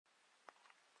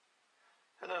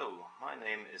Hello, my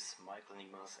name is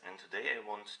Niemas and today I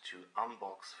want to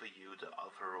unbox for you the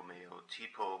Alfa Romeo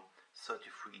Tipo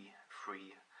 33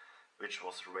 free, which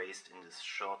was raced in this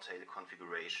short tail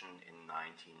configuration in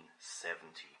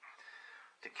 1970.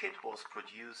 The kit was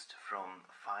produced from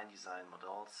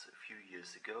Fein-Design-Modell a few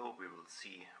years ago. We will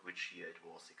see which year it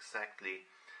was exactly,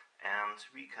 and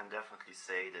we can definitely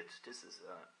say that this is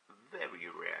a very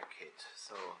rare kit,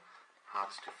 so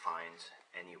hard to find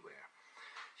anywhere.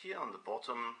 Here on the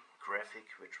bottom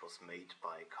graphic, which was made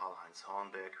by Karl-Heinz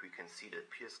Hornberg, we can see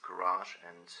that Pierce Garage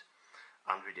and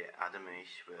André de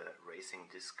Ademich were racing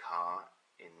this car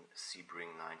in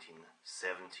Sebring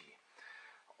 1970.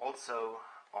 Also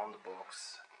on the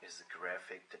box is a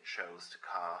graphic that shows the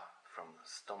car from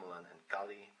Stommelen and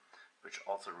Gully, which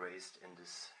also raced in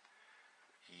this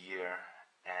year,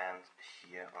 and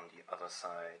here on the other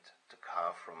side the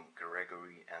car from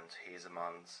Gregory and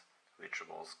Hesemans, which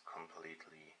was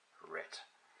completely red.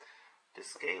 The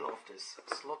scale of this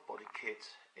slot body kit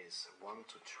is 1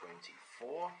 to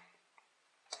 24,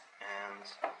 and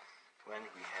when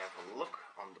we have a look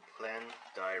on the plan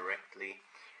directly,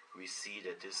 we see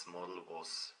that this model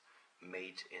was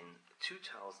made in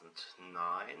 2009,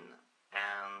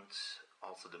 and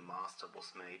also the master was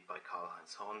made by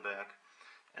Karl-Heinz Hornberg,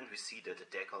 and we see that the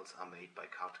decals are made by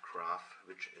Cartograph,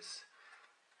 which is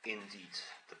indeed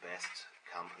the best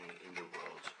company in the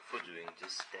world for doing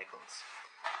these decals.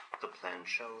 The plan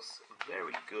shows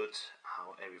very good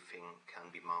how everything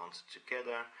can be mounted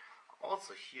together.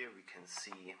 Also here we can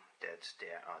see that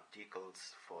there are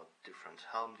decals for different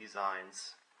helm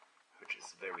designs, which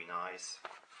is very nice.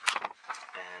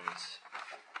 And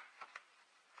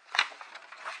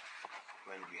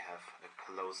when we have a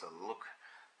closer look,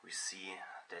 we see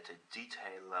that the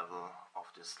detail level of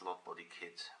the slot body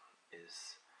kit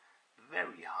is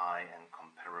very high and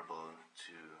comparable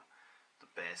to the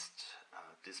best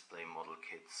display model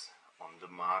kits on the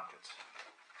market.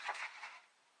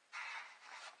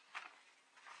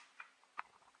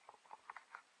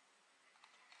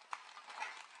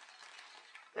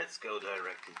 Let's go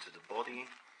directly to the body.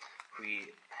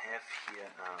 We have here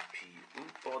a PU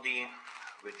body,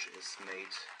 which is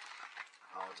made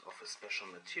out of a special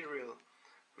material,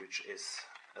 which is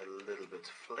a little bit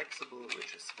flexible,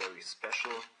 which is very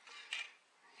special.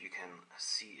 You can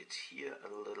see it here a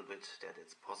little bit that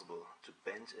it's possible to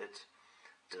bend it.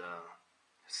 The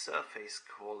surface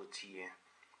quality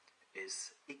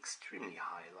is extremely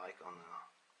high, like on a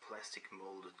plastic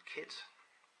molded kit.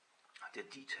 The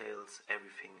details,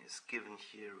 everything is given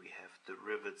here. We have the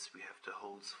rivets, we have the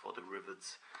holes for the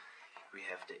rivets, we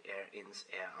have the air ins,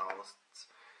 air outs,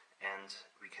 and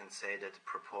we can say that the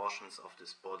proportions of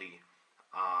this body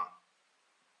are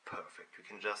perfect. We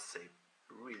can just say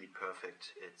really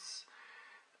perfect. It's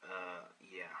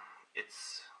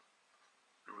it's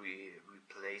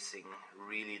replacing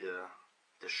really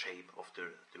the shape of the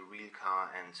real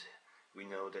car, and we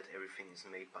know that everything is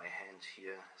made by hand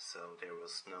here, so there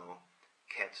was no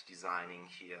CAD designing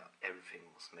here. Everything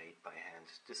was made by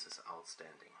hand. This is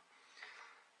outstanding.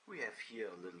 We have here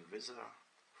a little visor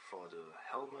for the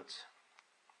helmet.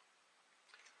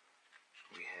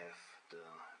 We have the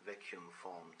vacuum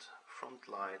formed front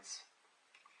lights.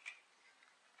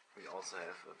 We also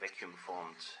have a vacuum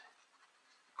formed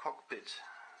cockpit,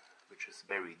 which is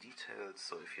very detailed,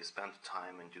 so if you spend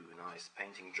time and do a nice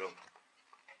painting job,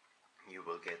 you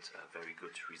will get a very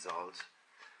good result.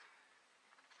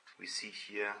 We see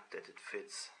here that it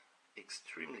fits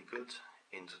extremely good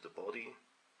into the body,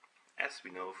 as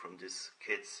we know from these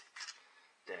kits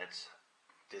that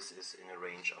this is in a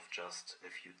range of just a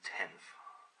few tenths.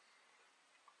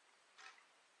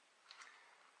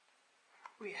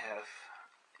 We have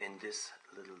in this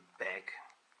little bag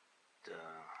the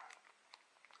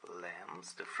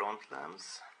lamps, the front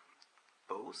lamps,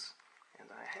 both, and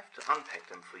I have to unpack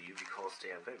them for you because they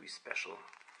are very special,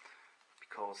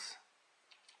 because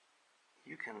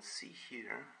you can see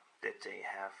here that they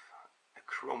have a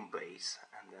chrome base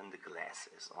and then the glass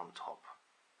is on top,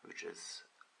 which is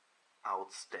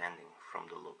outstanding from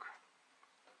the look.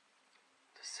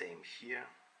 The same here.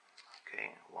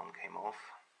 Okay, one came off.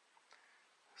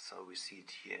 So we see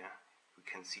it here, we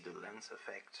can see the lens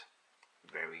effect,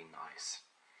 very nice.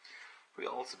 We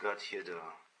also got here the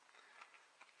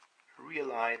rear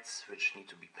lights, which need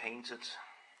to be painted.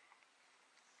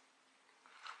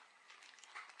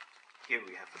 Here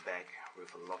we have a bag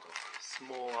with a lot of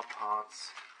smaller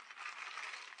parts.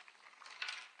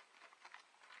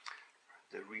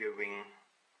 The rear wing,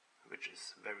 which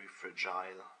is very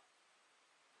fragile.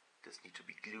 This needs to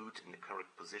be glued in the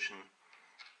correct position.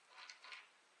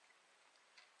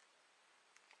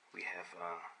 We have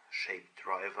a shaped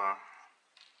driver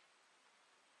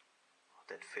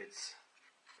that fits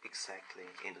exactly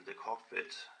into the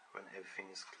cockpit when everything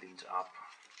is cleaned up.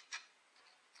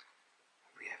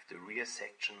 We have the rear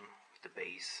section, the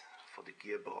base for the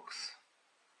gearbox,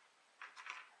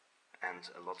 and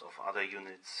a lot of other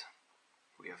units.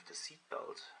 We have the seat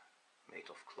belt made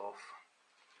of cloth.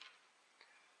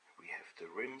 We have the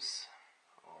rims,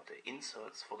 or the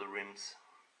inserts for the rims.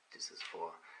 This is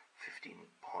for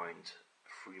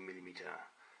 15.3mm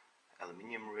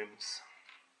aluminium rims.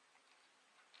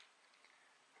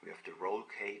 We have the roll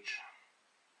cage,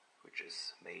 which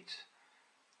is made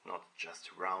not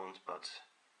just round but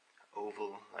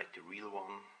oval like the real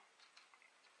one.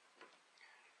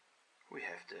 We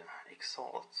have the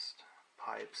exhaust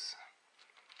pipes,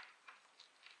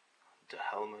 the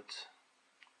helmet,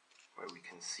 where we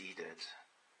can see that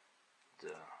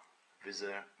the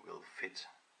visor will fit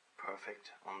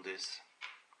perfect on this.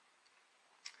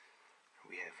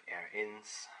 We have air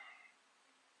ins,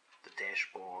 the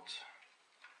dashboard,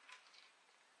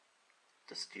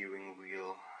 the steering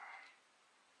wheel,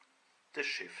 the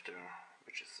shifter,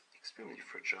 which is extremely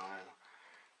fragile.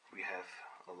 We have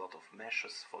a lot of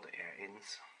meshes for the air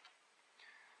ins.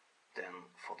 Then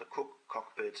for the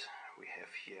cockpit we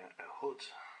have here a hood.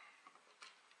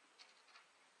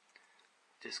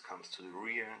 This comes to the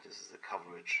rear. This is the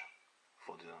coverage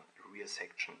for the rear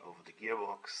section over the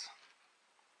gearbox.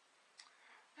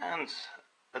 And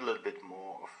a little bit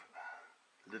more of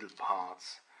little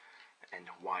parts and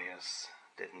wires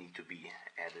that need to be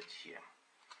added here.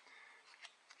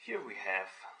 Here we have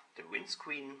the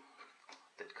windscreen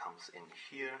that comes in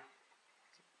here.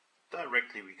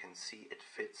 Directly we can see it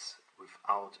fits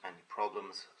without any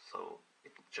problems, so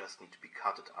it just needs to be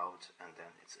cutted out and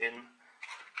then it's in.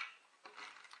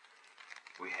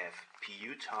 We have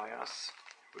PU tires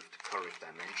with the correct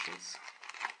dimensions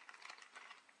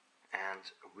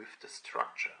and with the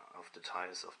structure of the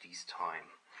tires of this time.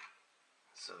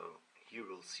 So you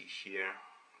will see here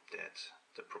that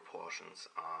the proportions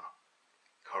are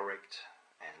correct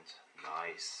and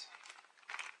nice.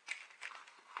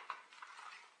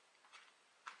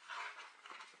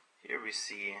 Here we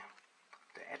see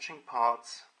the edging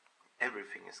parts.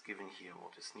 Everything is given here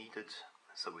what is needed.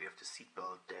 So we have the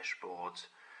seatbelt, dashboard,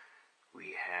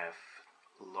 we have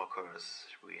lockers,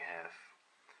 we have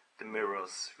the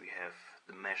mirrors, we have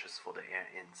the meshes for the air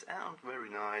ins, and very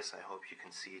nice, I hope you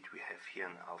can see it, we have here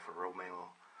an Alfa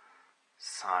Romeo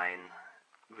sign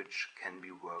which can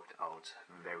be worked out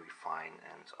very fine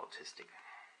and artistic.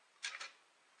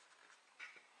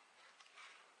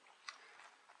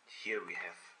 Here we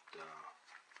have the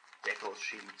decal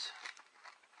sheet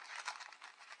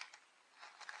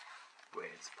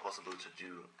where it's possible to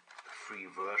do 3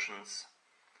 versions,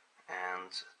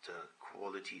 and the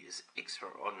quality is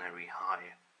extraordinarily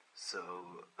high,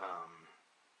 so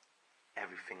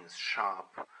everything is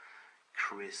sharp,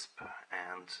 crisp,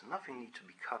 and nothing needs to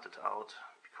be cut out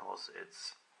because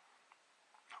it's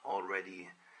already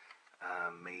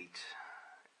made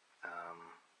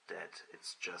that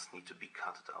it's just need to be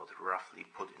cut out roughly,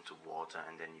 put into water,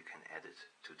 and then you can add it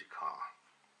to the car.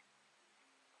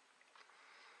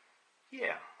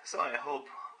 Yeah, so I hope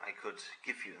I could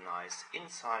give you a nice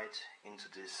insight into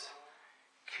this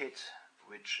kit,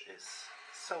 which is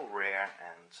so rare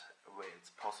and where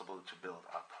it's possible to build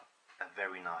up a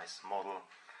very nice model.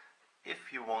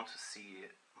 If you want to see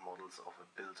models of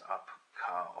a built-up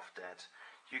car of that,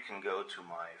 you can go to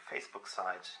my Facebook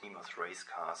site, Niemas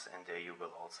Racecars, and there you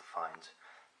will also find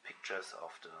pictures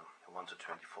of the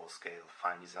 1:24 scale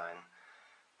Fein-Design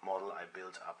model I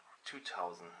built up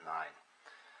 2009.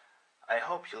 I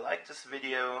hope you liked this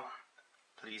video.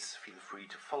 Please feel free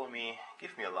to follow me,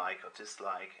 give me a like or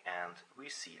dislike, and we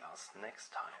see us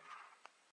next time.